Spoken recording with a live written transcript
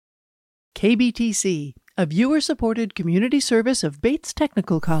KBTC, a viewer-supported community service of Bates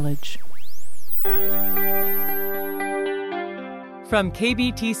Technical College. From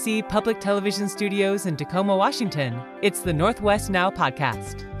KBTC Public Television Studios in Tacoma, Washington, it's the Northwest Now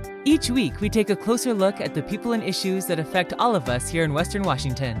podcast. Each week, we take a closer look at the people and issues that affect all of us here in Western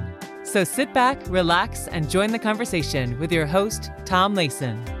Washington. So sit back, relax, and join the conversation with your host, Tom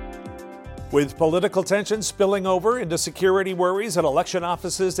Layson. With political tension spilling over into security worries at election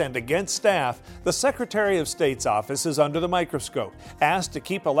offices and against staff, the Secretary of State's office is under the microscope, asked to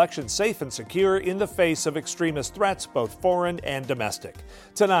keep elections safe and secure in the face of extremist threats, both foreign and domestic.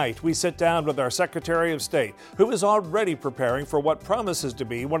 Tonight, we sit down with our Secretary of State, who is already preparing for what promises to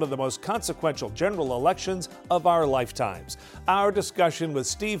be one of the most consequential general elections of our lifetimes. Our discussion with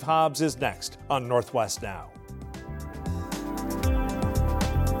Steve Hobbs is next on Northwest Now.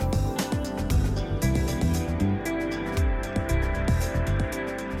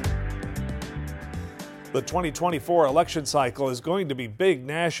 The 2024 election cycle is going to be big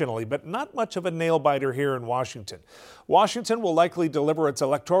nationally, but not much of a nail-biter here in Washington. Washington will likely deliver its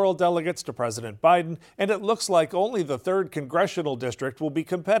electoral delegates to President Biden, and it looks like only the 3rd Congressional District will be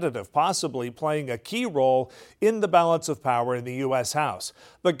competitive, possibly playing a key role in the balance of power in the U.S. House.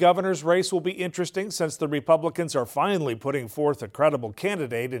 The governor's race will be interesting since the Republicans are finally putting forth a credible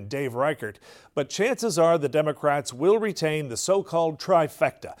candidate in Dave Reichert, but chances are the Democrats will retain the so-called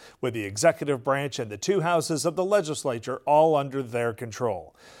trifecta, with the executive branch and the two houses of the legislature all under their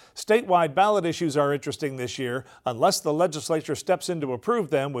control. Statewide ballot issues are interesting this year, unless the legislature steps in to approve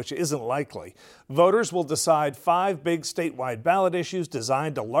them, which isn't likely. Voters will decide 5 big statewide ballot issues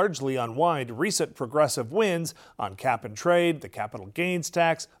designed to largely unwind recent progressive wins on cap and trade, the capital gains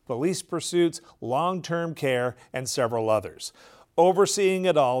tax, police pursuits, long-term care, and several others. Overseeing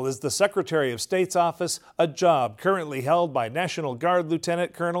it all is the Secretary of State's office, a job currently held by National Guard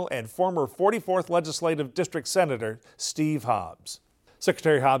Lieutenant Colonel and former 44th Legislative District Senator Steve Hobbs.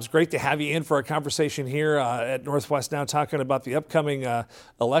 Secretary Hobbs, great to have you in for a conversation here at Northwest Now, talking about the upcoming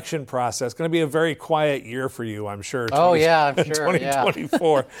election process. Going to be a very quiet year for you, I'm sure. Oh, yeah, I'm sure.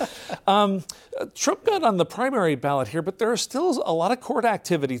 2024. Yeah. Trump got on the primary ballot here, but there is still a lot of court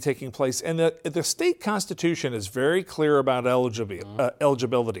activity taking place, and the state constitution is very clear about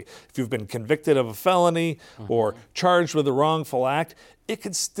eligibility. If you've been convicted of a felony or charged with a wrongful act, it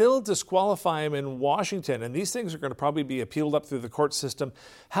could still disqualify him in Washington, and these things are going to probably be appealed up through the court system.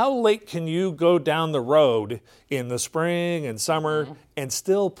 How late can you go down the road in the spring and summer and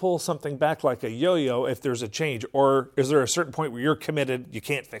still pull something back like a yo-yo if there's a change? Or is there a certain point where you're committed, you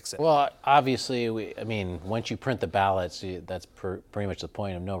can't fix it? Well, obviously, once you print the ballots, that's pretty much the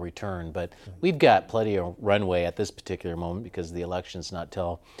point of no return. But we've got plenty of runway at this particular moment because the election's not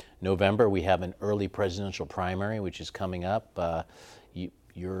till November. We have an early presidential primary, which is coming up.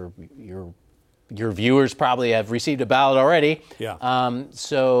 Your viewers probably have received a ballot already. Yeah.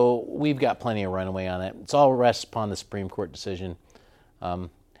 So we've got plenty of runway on it. It's all rests upon the Supreme Court decision.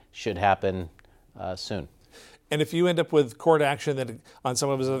 Should happen soon. And if you end up with court action that on some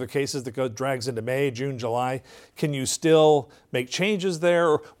of his other cases that drags into May, June, July, can you still make changes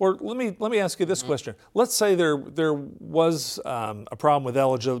there? Or let me ask you this question. Let's say there was a problem with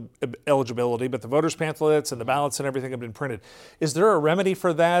eligibility, but the voters' pamphlets and the ballots and everything have been printed. Is there a remedy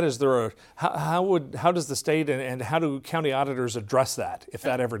for that? Is there how does the state and how do county auditors address that if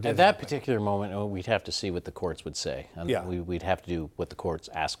that ever did At that happen? particular moment, we'd have to see what the courts would say. Yeah. We'd have to do what the courts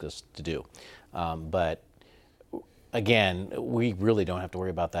ask us to do. But again, we really don't have to worry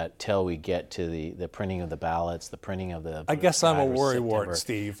about that till we get to the printing of the ballots, the printing of the... I guess I'm a worrywart,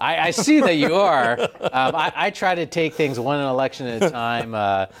 Steve. I see that you are. I try to take things one election at a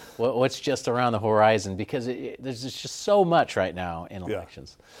time, what's just around the horizon, because there's just so much right now in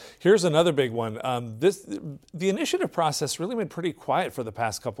elections. Yeah. Here's another big one. The initiative process really been pretty quiet for the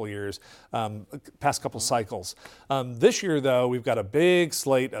past couple years, past couple cycles. This year, though, we've got a big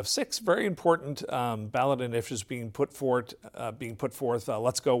slate of 6 very important ballot initiatives being put forth.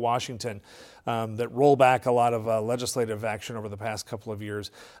 Let's Go Washington, that roll back a lot of legislative action over the past couple of years.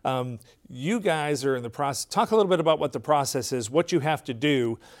 You guys are in the process. Talk a little bit about what the process is, what you have to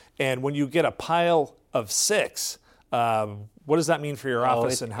do, and when you get a pile of 6. What does that mean for your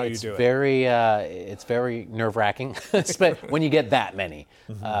office and how you do it? It's very nerve-wracking when you get that many.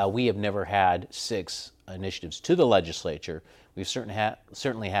 We have never had 6 initiatives to the legislature. We've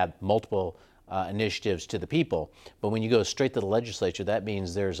certainly had multiple initiatives to the people. But when you go straight to the legislature, that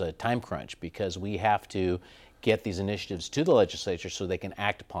means there's a time crunch because we have to get these initiatives to the legislature so they can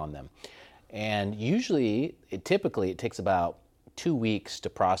act upon them. And typically it takes about 2 weeks to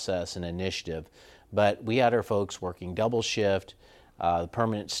process an initiative. But we had our folks working double shift, The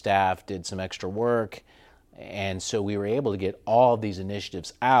permanent staff did some extra work. And so we were able to get all of these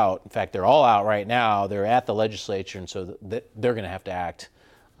initiatives out. In fact, they're all out right now. They're at the legislature, and so they're going to have to act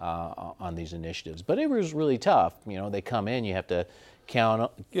on these initiatives. But it was really tough. They come in, you have to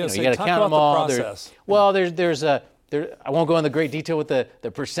count. You got to count them all. I won't go into great detail with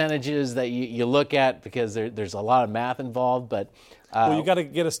the percentages that you look at because there's a lot of math involved. But you got to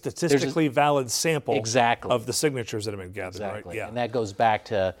get a statistically valid sample of the signatures that have been gathered. Exactly. Right? Yeah. And that goes back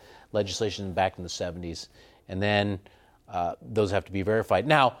to legislation back in the 70s. And then those have to be verified.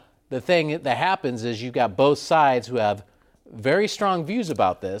 Now, the thing that happens is you've got both sides who have very strong views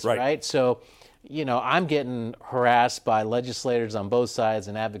about this, right? So, I'm getting harassed by legislators on both sides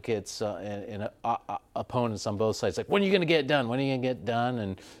and advocates and opponents on both sides. Like, when are you going to get it done? When are you going to get it done?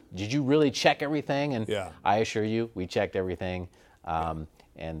 And did you really check everything? And I assure you, we checked everything.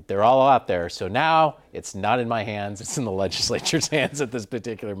 And they're all out there. So now it's not in my hands. It's in the legislature's hands at this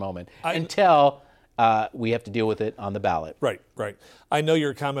particular moment until we have to deal with it on the ballot. Right. I know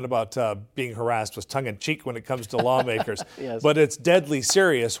your comment about being harassed was tongue-in-cheek when it comes to lawmakers, yes. But it's deadly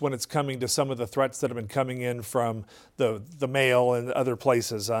serious when it's coming to some of the threats that have been coming in from the mail and other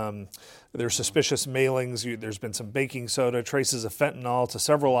places. There's suspicious mailings. There's been some baking soda, traces of fentanyl to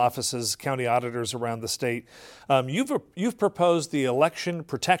several offices, county auditors around the state. You've proposed the Election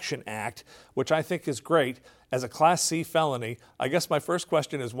Protection Act, which I think is great, as a Class C felony. I guess my first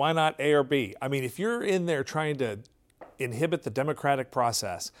question is, why not A or B? I mean, if you're in there trying to inhibit the democratic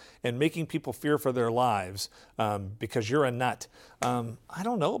process and making people fear for their lives because you're a nut, I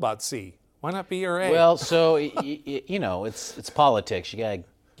don't know about C. Why not B or A? Well, so it's politics.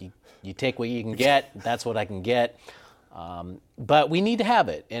 You take what you can get. That's what I can get. But we need to have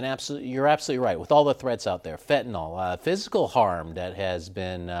it. And you're absolutely right. With all the threats out there, fentanyl, physical harm that has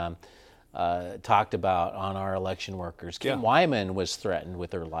been talked about on our election workers. Kim Wyman was threatened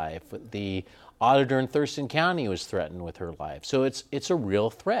with her life. The auditor in Thurston County was threatened with her life. So it's a real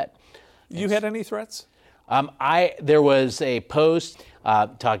threat. You had any threats? There was a post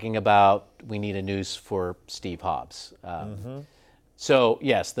talking about we need a noose for Steve Hobbs. So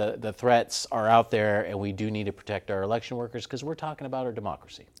yes, the threats are out there, and we do need to protect our election workers because we're talking about our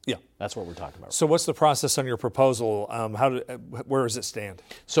democracy. Yeah, that's what we're talking about. So what's the process on your proposal? Where does it stand?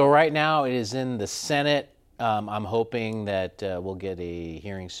 So right now it is in the Senate. I'm hoping that we'll get a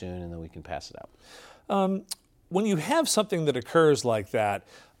hearing soon, and then we can pass it out. When you have something that occurs like that,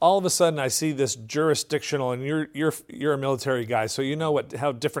 all of a sudden I see this jurisdictional, and you're a military guy, so you know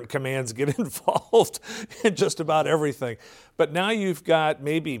how different commands get involved in just about everything. But now you've got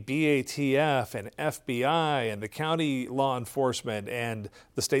maybe BATF and FBI and the county law enforcement and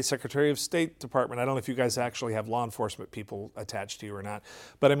the state secretary of state department. I don't know if you guys actually have law enforcement people attached to you or not.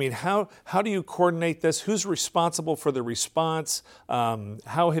 But I mean, how do you coordinate this? Who's responsible for the response?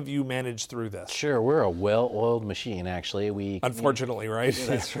 How have you managed through this? Sure, we're a well-oiled machine, actually. Unfortunately, right?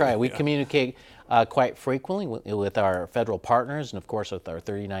 That's right. We communicate quite frequently with our federal partners and, of course, with our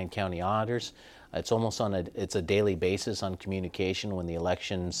 39 county auditors. It's almost it's a daily basis on communication when the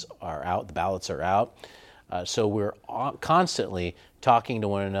elections are out, the ballots are out. So we're constantly talking to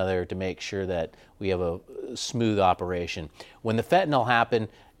one another to make sure that we have a smooth operation. When the fentanyl happened,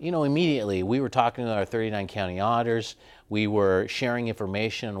 immediately we were talking to our 39 county auditors. We were sharing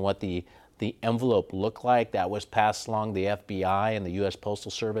information on what the envelope looked like that was passed along the FBI and the U.S. Postal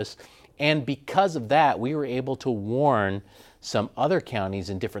Service. And because of that, we were able to warn some other counties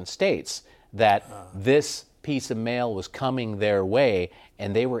in different states that this piece of mail was coming their way,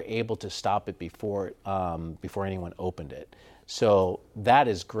 and they were able to stop it before anyone opened it. So that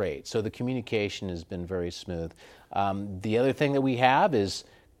is great. So the communication has been very smooth. The other thing that we have is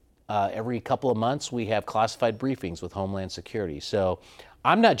every couple of months we have classified briefings with Homeland Security. So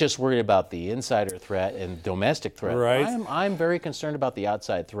I'm not just worried about the insider threat and domestic threat. Right. I'm very concerned about the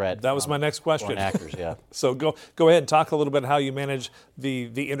outside threat. That was my next question. Actors, yeah. So go ahead and talk a little bit how you manage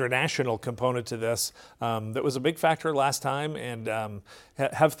the international component to this. That was a big factor last time, and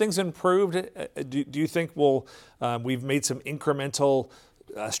have things improved? Do you think we've made some incremental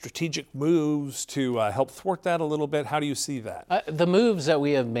strategic moves to help thwart that a little bit? How do you see that? The moves that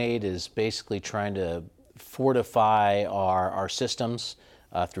we have made is basically trying to fortify our systems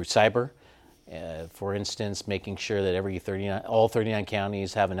through cyber. For instance, making sure that all 39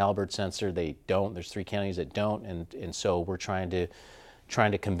 counties have an Albert sensor. They don't. There's 3 counties that don't, and so we're trying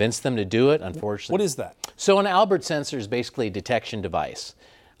to convince them to do it. Unfortunately, what is that? So an Albert sensor is basically a detection device.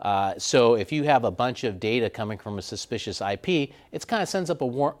 So if you have a bunch of data coming from a suspicious IP, it kind of sends up a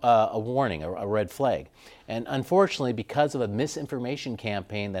warning, a red flag. And unfortunately, because of a misinformation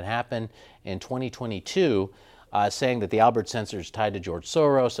campaign that happened in 2022, saying that the Albert sensor is tied to George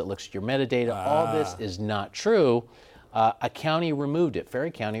Soros. It looks at your metadata. All this is not true. A county removed it.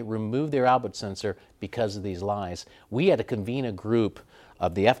 Ferry County removed their Albert sensor because of these lies. We had to convene a group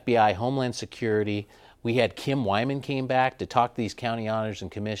of the FBI, Homeland Security. We had Kim Wyman came back to talk to these county auditors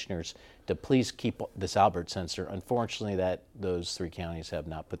and commissioners to please keep this Albert sensor. Unfortunately, those 3 counties have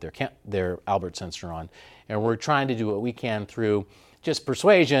not put their Albert sensor on. And we're trying to do what we can through just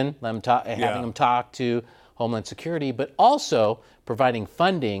persuasion, having them talk to Homeland Security, but also providing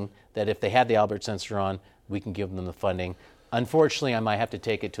funding that if they had the Albert sensor on, we can give them the funding. Unfortunately, I might have to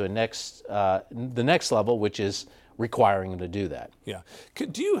take it to the next level, which is requiring them to do that. Yeah.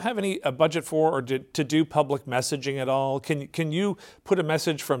 Do you have a budget for or to do public messaging at all? Can you put a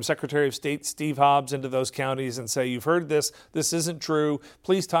message from Secretary of State Steve Hobbs into those counties and say, you've heard this isn't true,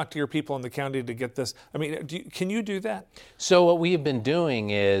 please talk to your people in the county to get this? I mean, can you do that? So what we have been doing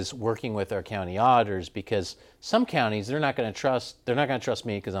is working with our county auditors, because some counties, they're not going to trust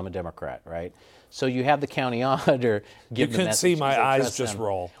me because I'm a Democrat, right? So you have the county auditor give the message. You couldn't see my eyes just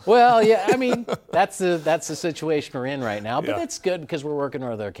roll. Well, yeah, I mean, that's the situation we're in right now, but that's good because we're working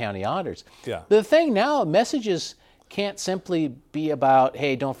with our county auditors. Yeah. The thing now, messages can't simply be about,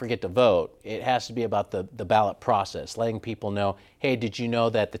 hey, don't forget to vote. It has to be about the ballot process, letting people know, hey, did you know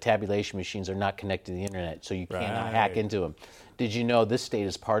that the tabulation machines are not connected to the internet, so you cannot hack into them? Did you know this state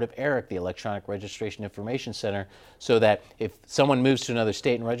is part of ERIC, the Electronic Registration Information Center, so that if someone moves to another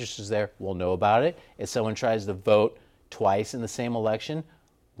state and registers there, we'll know about it. If someone tries to vote twice in the same election,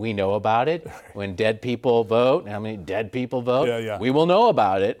 we know about it. When dead people vote, how many dead people vote, we will know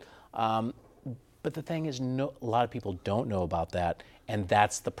about it. But the thing is, a lot of people don't know about that, and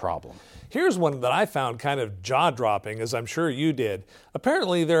that's the problem. Here's one that I found kind of jaw-dropping, as I'm sure you did.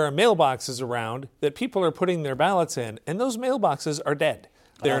 Apparently, there are mailboxes around that people are putting their ballots in, and those mailboxes are dead.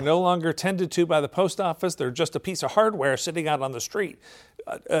 They're no longer tended to by the post office. They're just a piece of hardware sitting out on the street,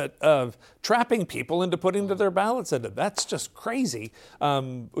 trapping people into putting their ballots into. That's just crazy.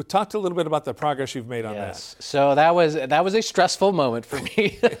 We talked a little bit about the progress you've made on that. So that was a stressful moment for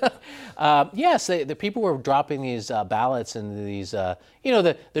me. Yes, the people were dropping these ballots into these,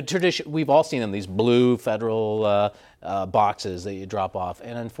 the tradition. We've all seen them, these blue federal boxes that you drop off,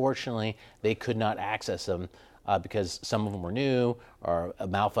 and unfortunately, they could not access them. Because some of them were new or a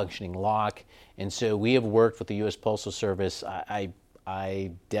malfunctioning lock. And so we have worked with the U.S. Postal Service.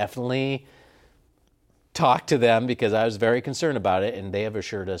 I definitely talked to them because I was very concerned about it, and they have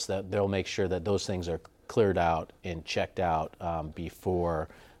assured us that they'll make sure that those things are cleared out and checked out before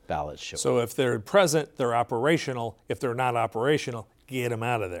ballots show up. So if they're present, they're operational. If they're not operational, get them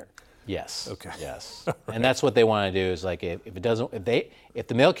out of there. Yes. Okay. Yes. Right. And that's what they want to do is like if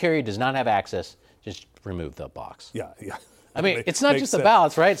the mail carrier does not have access, just remove the box. Yeah. I mean, it's not just the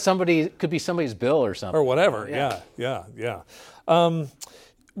ballots, right? Could be somebody's bill or something. Or whatever. Yeah.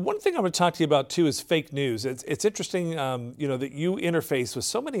 One thing I'm going to talk to you about too is fake news. It's interesting, that you interface with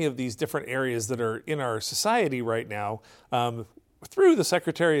so many of these different areas that are in our society right now. Through the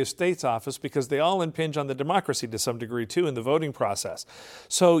Secretary of State's office, because they all impinge on the democracy to some degree too in the voting process.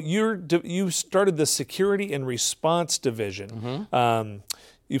 So you started the Security and Response Division. Mm-hmm.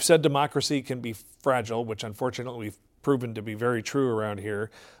 You've said democracy can be fragile, which unfortunately we've proven to be very true around here.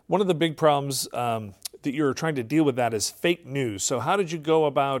 One of the big problems that you're trying to deal with that is fake news. So how did you go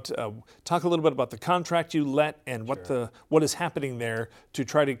about, talk a little bit about the contract you let and what is happening there to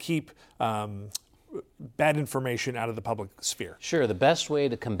try to keep bad information out of the public sphere? Sure. The best way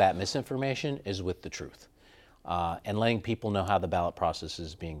to combat misinformation is with the truth and letting people know how the ballot process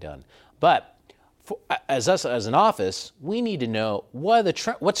is being done. But as an office, we need to know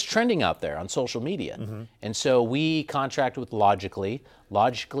what's trending out there on social media. Mm-hmm. And so we contract with Logically.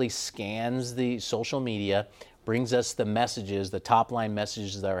 Logically scans the social media, brings us the messages, the top line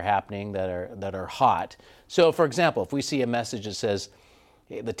messages that are happening that are hot. So for example, if we see a message that says,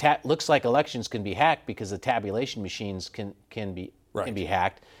 looks like elections can be hacked because the tabulation machines can be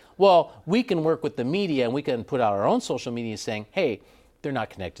hacked. Well, we can work with the media and we can put out our own social media saying, hey, they're not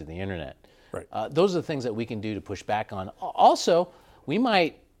connected to the internet. Right. Those are the things that we can do to push back on. Also, we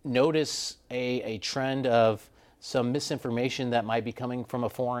might notice a trend of some misinformation that might be coming from a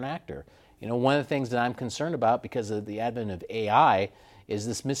foreign actor. One of the things that I'm concerned about because of the advent of AI is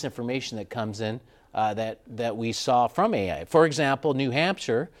this misinformation that comes in that we saw from AI. For example, New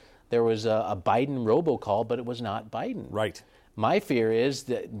Hampshire, there was a Biden robocall, but it was not Biden. Right. My fear is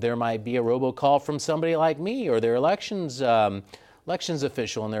that there might be a robocall from somebody like me or their elections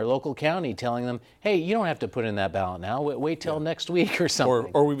official in their local county telling them, hey, you don't have to put in that ballot now. Wait till next week or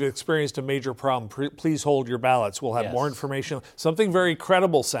something. Or we've experienced a major problem. Please hold your ballots. We'll have more information. Something very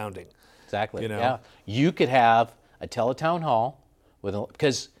credible sounding. Exactly. You know? Yeah. You could have a teletown hall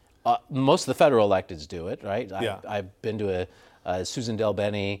because most of the federal electeds do it, right? Yeah. I've been to a Susan Del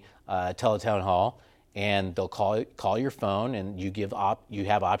Bene teletown hall, and they'll call your phone, and you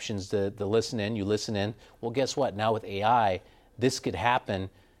have options to listen in. You listen in. Well, guess what? Now with AI, this could happen,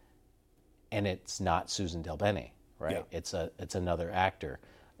 and it's not Susan Del Bene, right? Yeah. It's another actor,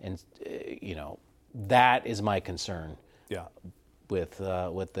 and that is my concern. Yeah. With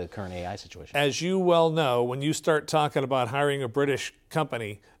the current AI situation. As you well know, when you start talking about hiring a British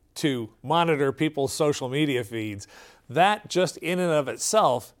company to monitor people's social media feeds, that just in and of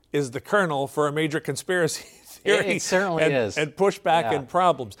itself is the kernel for a major conspiracy theory. It certainly is. And pushback and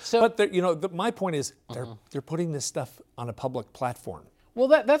problems. So, but my point is, they're putting this stuff on a public platform. Well,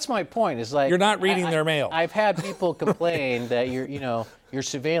 that's my point. Is like you're not reading their mail. I've had people complain that you're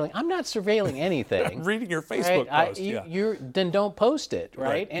surveilling. I'm not surveilling anything. I'm reading your Facebook post. Then don't post it,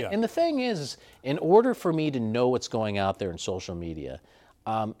 right? And the thing is, in order for me to know what's going out there in social media,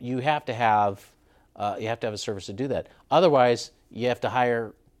 you have to have a service to do that. Otherwise, you have to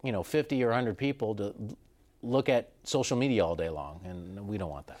hire 50 or 100 people to look at social media all day long, and we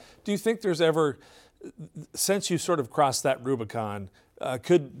don't want that. Do you think there's ever, since you sort of crossed that Rubicon,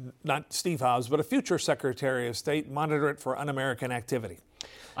 could not Steve Hobbs, but a future Secretary of State monitor it for un-American activity?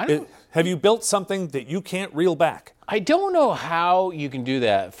 Have you built something that you can't reel back? I don't know how you can do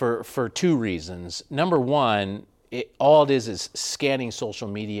that for two reasons. Number one, all it is scanning social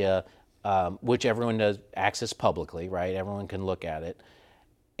media, which everyone does access publicly, right? Everyone can look at it.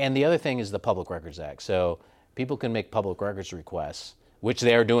 And the other thing is the Public Records Act. So people can make public records requests, which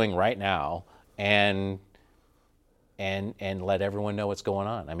they are doing right now, and let everyone know what's going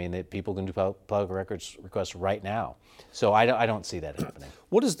on. I mean, people can do public records requests right now. So I don't see that happening.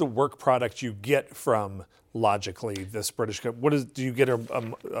 What is the work product you get from Logically, this British company? Do you get a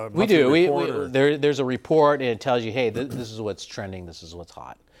we do. report? There's a report, and it tells you, hey, this is what's trending, this is what's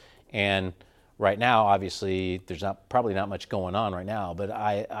hot. And right now, obviously, there's probably not much going on right now, but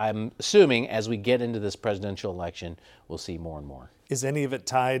I'm assuming as we get into this presidential election, we'll see more and more. Is any of it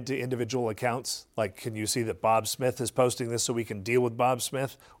tied to individual accounts? Like, can you see that Bob Smith is posting this so we can deal with Bob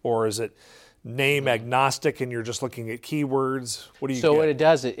Smith? Or is it name agnostic and you're just looking at keywords? What do you So get? what it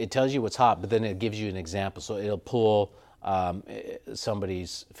does, it tells you what's hot, but then it gives you an example. So it'll pull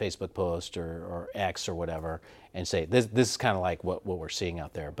somebody's Facebook post or X or whatever and say, this is kind of like what we're seeing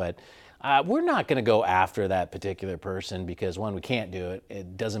out there. But we're not going to go after that particular person because, one, we can't do it.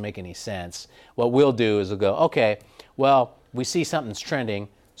 It doesn't make any sense. What we'll do is we'll go, okay, well, we see something's trending,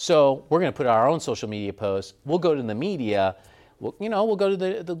 so we're going to put our own social media posts. We'll go to the media. We'll go to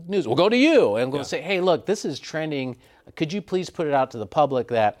the news. We'll go to you, and we'll say, hey, look, this is trending. Could you please put it out to the public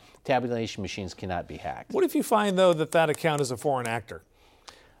that tabulation machines cannot be hacked? What if you find, though, that account is a foreign actor?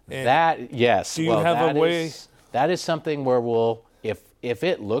 Yes. Do you have a way? That is something where we'll, if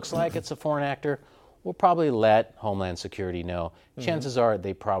it looks like it's a foreign actor, we'll probably let Homeland Security know. Chances are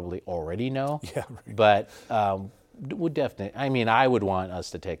they probably already know. Yeah, right. But would definitely. I would want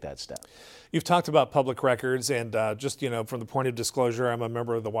us to take that step. You've talked about public records, and just from the point of disclosure, I'm a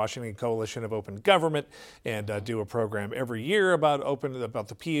member of the Washington Coalition of Open Government, and do a program every year about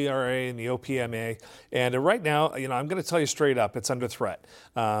the PRA and the OPMA. And right now, I'm going to tell you straight up, it's under threat.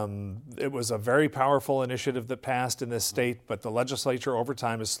 It was a very powerful initiative that passed in this state, but the legislature over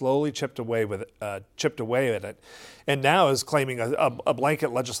time has slowly chipped away at it, and now is claiming a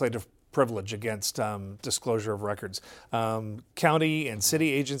blanket legislative privilege against disclosure of records. County and city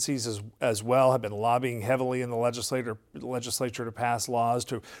agencies as well have been lobbying heavily in the legislature to pass laws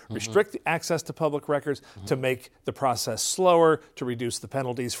to restrict access to public records, to make the process slower, to reduce the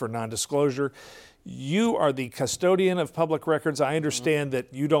penalties for non-disclosure. You are the custodian of public records. I understand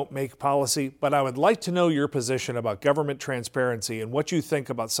that you don't make policy, but I would like to know your position about government transparency and what you think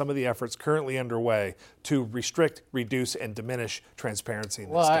about some of the efforts currently underway to restrict, reduce, and diminish transparency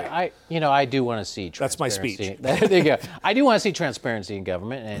in this state. I do want to see transparency. That's my speech. There you go. I do want to see transparency in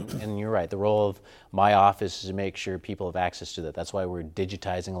government, and you're right. The role of my office is to make sure people have access to that. That's why we're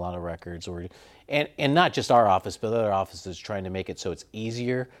digitizing a lot of records. And not just our office, but other offices trying to make it so it's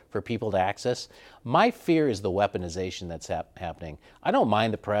easier for people to access. My fear is the weaponization that's happening. I don't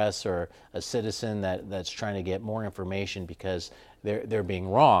mind the press or a citizen that's trying to get more information because they're being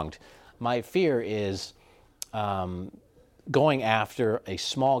wronged. My fear is going after a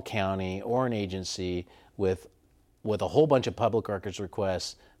small county or an agency with a whole bunch of public records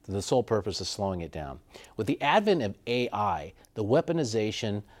requests. The sole purpose is slowing it down. With the advent of AI, the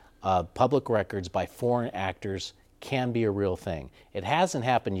weaponization of public records by foreign actors can be a real thing. It hasn't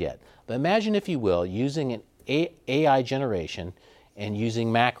happened yet. But imagine, if you will, using an AI generation and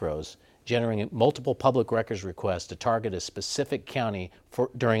using macros, generating multiple public records requests to target a specific county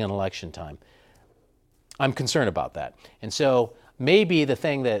during an election time. I'm concerned about that. And so maybe the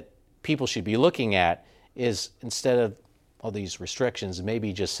thing that people should be looking at is, instead of all these restrictions,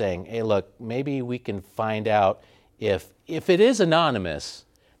 maybe just saying, hey, look, maybe we can find out if it is anonymous,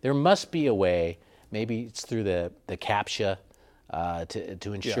 there must be a way, maybe it's through the CAPTCHA,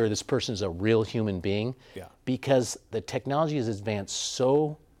 to ensure this person is a real human being, because the technology has advanced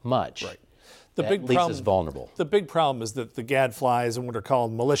so much. Right. The that big leaves problem, us vulnerable. The big problem is that the gadflies and what are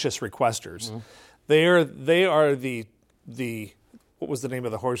called malicious requesters, they are the what was the name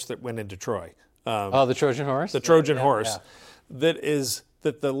of the horse that went into Troy? The Trojan horse? The Trojan horse.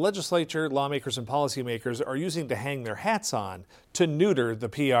 That the legislature, lawmakers, and policymakers are using to hang their hats on to neuter the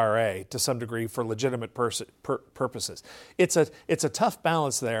PRA to some degree for legitimate purposes. It's a tough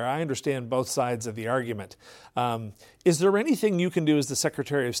balance there. I understand both sides of the argument. Is there anything you can do as the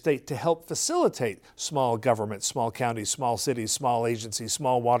Secretary of State to help facilitate small governments, small counties, small cities, small agencies,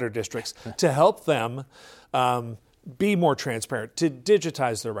 small water districts, to help them be more transparent, to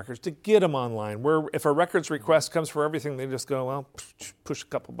digitize their records, to get them online, where if a records request comes for everything, they just go, well, push a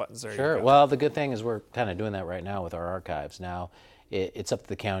couple buttons there. Sure. Well, the good thing is we're kind of doing that right now with our archives. Now, it's up to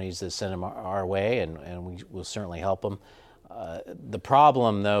the counties to send them our way, and we will certainly help them. The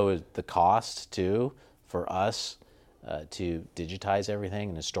problem, though, is the cost, too, for us to digitize everything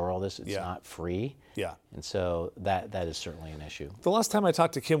and to store all this. It's not free. Yeah. And so that is certainly an issue. The last time I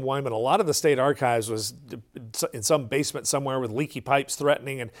talked to Kim Wyman, a lot of the state archives was in some basement somewhere with leaky pipes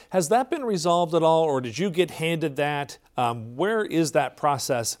threatening. And has that been resolved at all, or did you get handed that? Where is that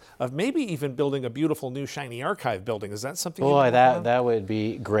process of maybe even building a beautiful new shiny archive building? Is that something? Boy, that would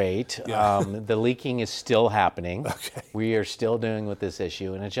be great. Yeah. The leaking is still happening. Okay. We are still dealing with this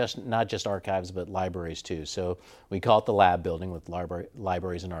issue, and it's just not just archives, but libraries too. So we call it the lab building, with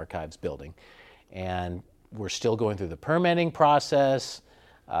libraries and archives building. And we're still going through the permitting process.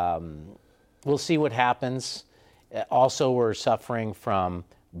 We'll see what happens. Also, we're suffering from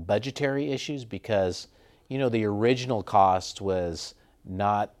budgetary issues because, the original cost was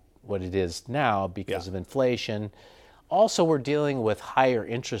not what it is now because of inflation. Also, we're dealing with higher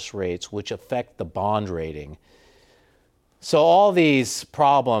interest rates, which affect the bond rating. So all these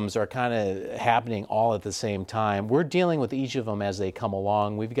problems are kind of happening all at the same time. We're dealing with each of them as they come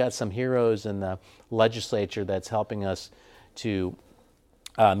along. We've got some heroes in the legislature that's helping us to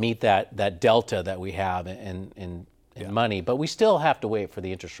meet that delta that we have in money. But we still have to wait for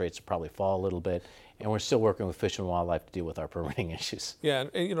the interest rates to probably fall a little bit. And we're still working with Fish and Wildlife to deal with our permitting issues. Yeah,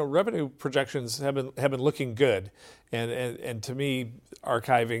 and revenue projections have been looking good, and to me,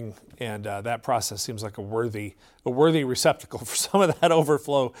 archiving and that process seems like a worthy receptacle for some of that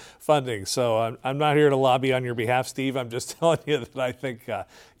overflow funding. So I'm not here to lobby on your behalf, Steve. I'm just telling you that I think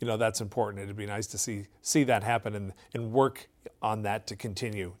that's important. It'd be nice to see that happen and work on that to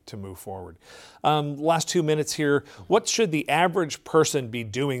continue to move forward. Last 2 minutes here. What should the average person be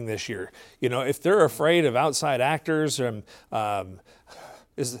doing this year? If they're afraid of outside actors,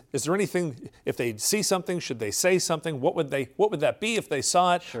 is there anything, if they see something, should they say something? What would that be if they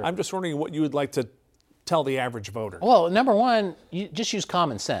saw it? Sure. I'm just wondering what you would like to tell the average voter. Well, number one, you just use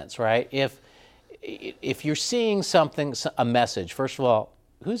common sense, right? If you're seeing something, a message, first of all,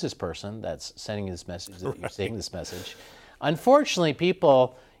 who's this person that's sending this message, that you're seeing this message? Unfortunately,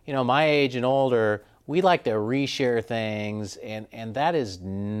 people, my age and older, we like to reshare things, and that is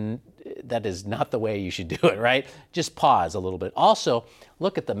not the way you should do it, right? Just pause a little bit. Also,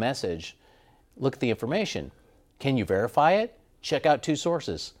 look at the message, look at the information. Can you verify it? Check out 2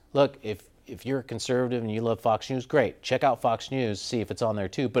 sources. Look, if you're a conservative and you love Fox News, great. Check out Fox News, see if it's on there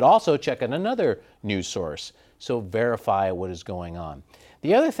too. But also check out another news source. So verify what is going on.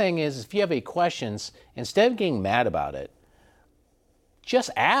 The other thing is, if you have any questions, instead of getting mad about it,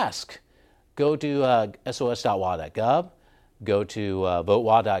 just ask. Go to sos.wa.gov, go to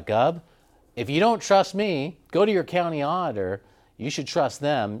votewa.gov. If you don't trust me, go to your county auditor. You should trust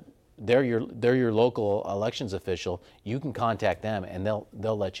them. They're your local elections official. You can contact them, and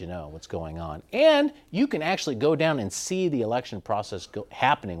they'll let you know what's going on. And you can actually go down and see the election process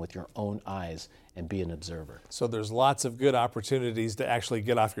happening with your own eyes and be an observer. So there's lots of good opportunities to actually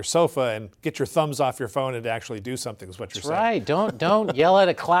get off your sofa and get your thumbs off your phone and to actually do something, is what you're saying. Right. Don't yell at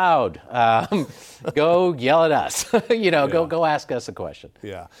a cloud. Go yell at us. Go ask us a question.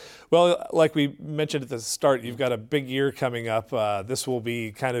 Yeah. Well, like we mentioned at the start, you've got a big year coming up. This will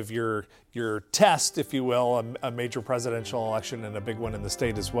be kind of your test, if you will, a major presidential election and a big one in the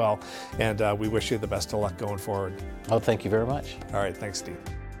state as well. And we wish you the best of luck going forward. Oh, thank you very much. All right. Thanks, Steve.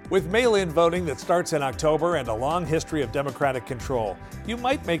 With mail-in voting that starts in October and a long history of Democratic control, you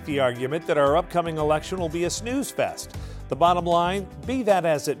might make the argument that our upcoming election will be a snooze fest. The bottom line, be that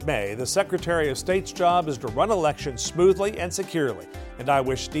as it may, the Secretary of State's job is to run elections smoothly and securely. And I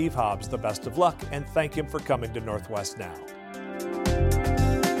wish Steve Hobbs the best of luck and thank him for coming to Northwest Now.